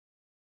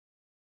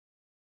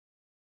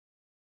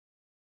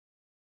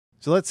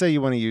So let's say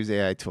you want to use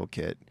AI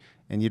Toolkit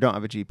and you don't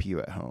have a GPU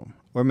at home.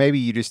 Or maybe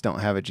you just don't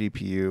have a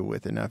GPU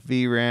with enough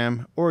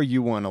VRAM, or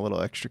you want a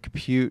little extra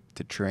compute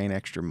to train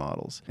extra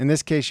models. In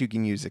this case, you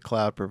can use a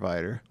cloud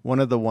provider. One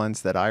of the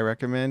ones that I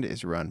recommend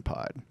is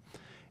Runpod.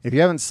 If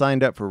you haven't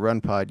signed up for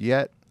Runpod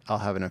yet, I'll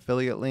have an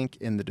affiliate link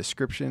in the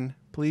description.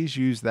 Please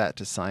use that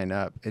to sign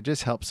up. It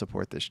just helps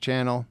support this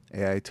channel,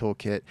 AI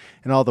Toolkit,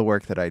 and all the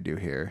work that I do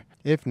here.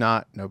 If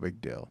not, no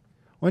big deal.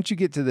 Once you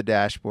get to the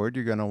dashboard,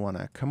 you're going to want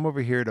to come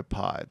over here to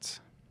pods.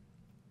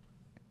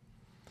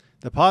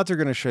 The pods are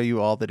going to show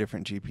you all the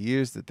different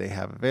GPUs that they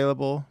have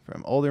available,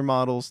 from older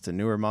models to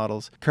newer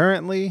models.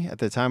 Currently, at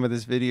the time of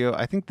this video,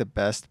 I think the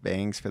best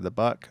bangs for the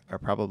buck are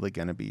probably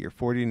going to be your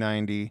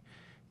 4090,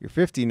 your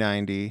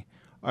 5090,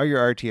 or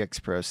your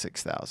RTX Pro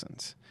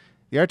 6000s.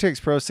 The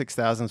RTX Pro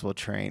 6000s will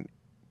train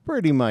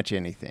pretty much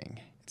anything.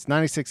 It's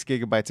 96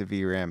 gigabytes of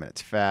VRAM and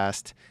it's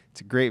fast.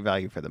 It's a great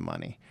value for the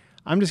money.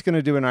 I'm just going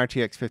to do an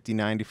RTX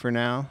 5090 for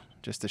now,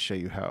 just to show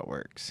you how it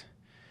works.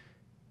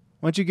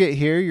 Once you get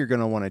here, you're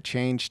going to want to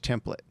change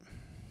template.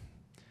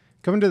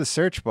 Come into the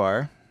search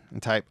bar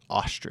and type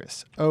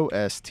Ostris,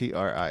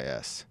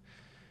 O-S-T-R-I-S.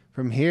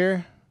 From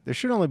here, there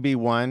should only be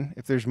one.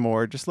 If there's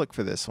more, just look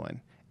for this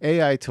one.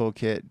 AI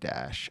Toolkit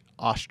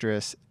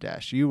Ostris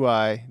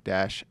UI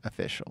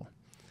official.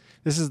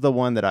 This is the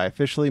one that I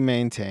officially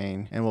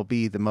maintain and will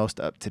be the most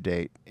up to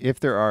date, if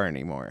there are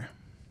any more.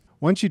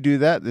 Once you do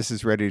that, this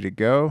is ready to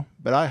go,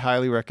 but I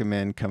highly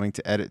recommend coming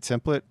to Edit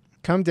Template,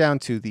 come down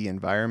to the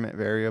environment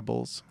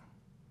variables,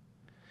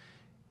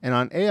 and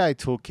on AI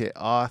Toolkit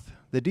Auth,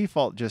 the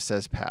default just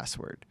says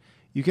password.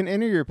 You can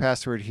enter your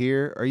password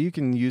here, or you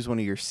can use one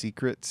of your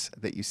secrets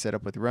that you set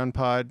up with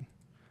Runpod.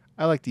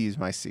 I like to use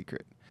my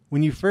secret.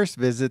 When you first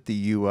visit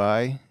the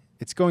UI,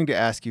 it's going to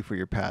ask you for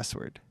your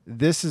password.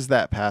 This is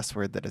that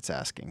password that it's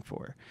asking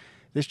for.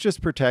 This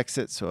just protects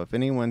it, so if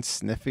anyone's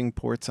sniffing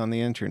ports on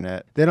the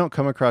internet, they don't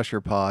come across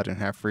your pod and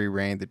have free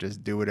reign to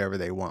just do whatever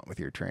they want with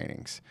your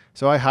trainings.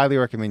 So I highly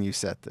recommend you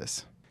set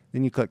this.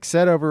 Then you click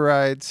Set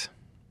Overrides,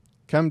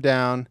 come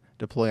down,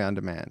 Deploy on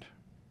Demand.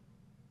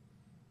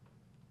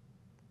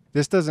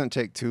 This doesn't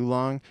take too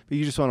long, but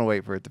you just want to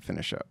wait for it to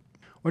finish up.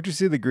 Once you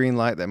see the green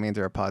light, that means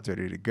our pod's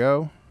ready to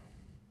go.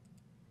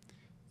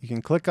 You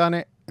can click on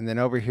it, and then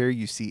over here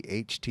you see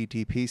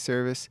HTTP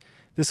service.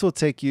 This will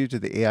take you to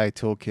the AI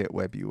Toolkit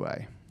web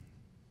UI.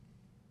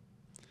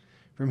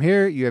 From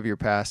here, you have your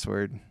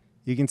password.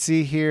 You can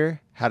see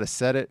here how to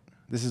set it.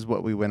 This is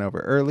what we went over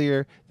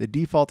earlier. The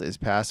default is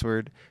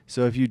password.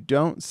 So if you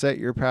don't set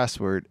your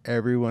password,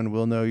 everyone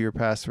will know your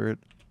password.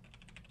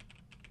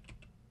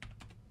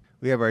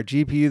 We have our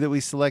GPU that we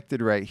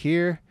selected right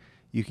here.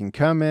 You can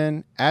come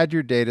in, add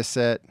your data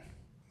set,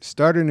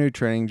 start a new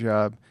training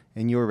job,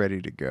 and you're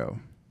ready to go.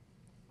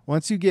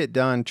 Once you get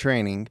done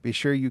training, be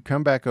sure you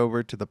come back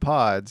over to the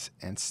pods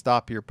and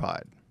stop your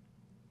pod.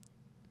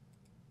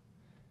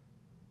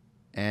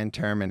 And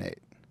terminate.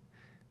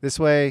 This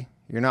way,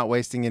 you're not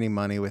wasting any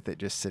money with it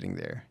just sitting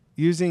there.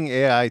 Using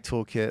AI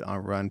Toolkit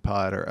on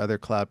Runpod or other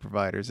cloud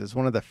providers is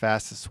one of the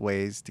fastest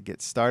ways to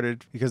get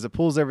started because it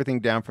pulls everything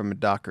down from a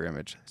Docker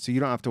image. So you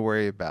don't have to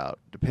worry about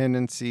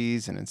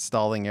dependencies and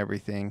installing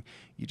everything.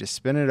 You just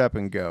spin it up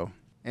and go.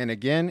 And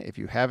again, if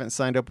you haven't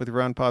signed up with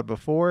Runpod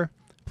before,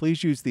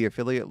 please use the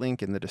affiliate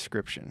link in the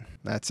description.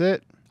 That's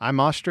it. I'm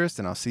Ostris,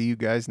 and I'll see you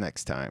guys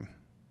next time.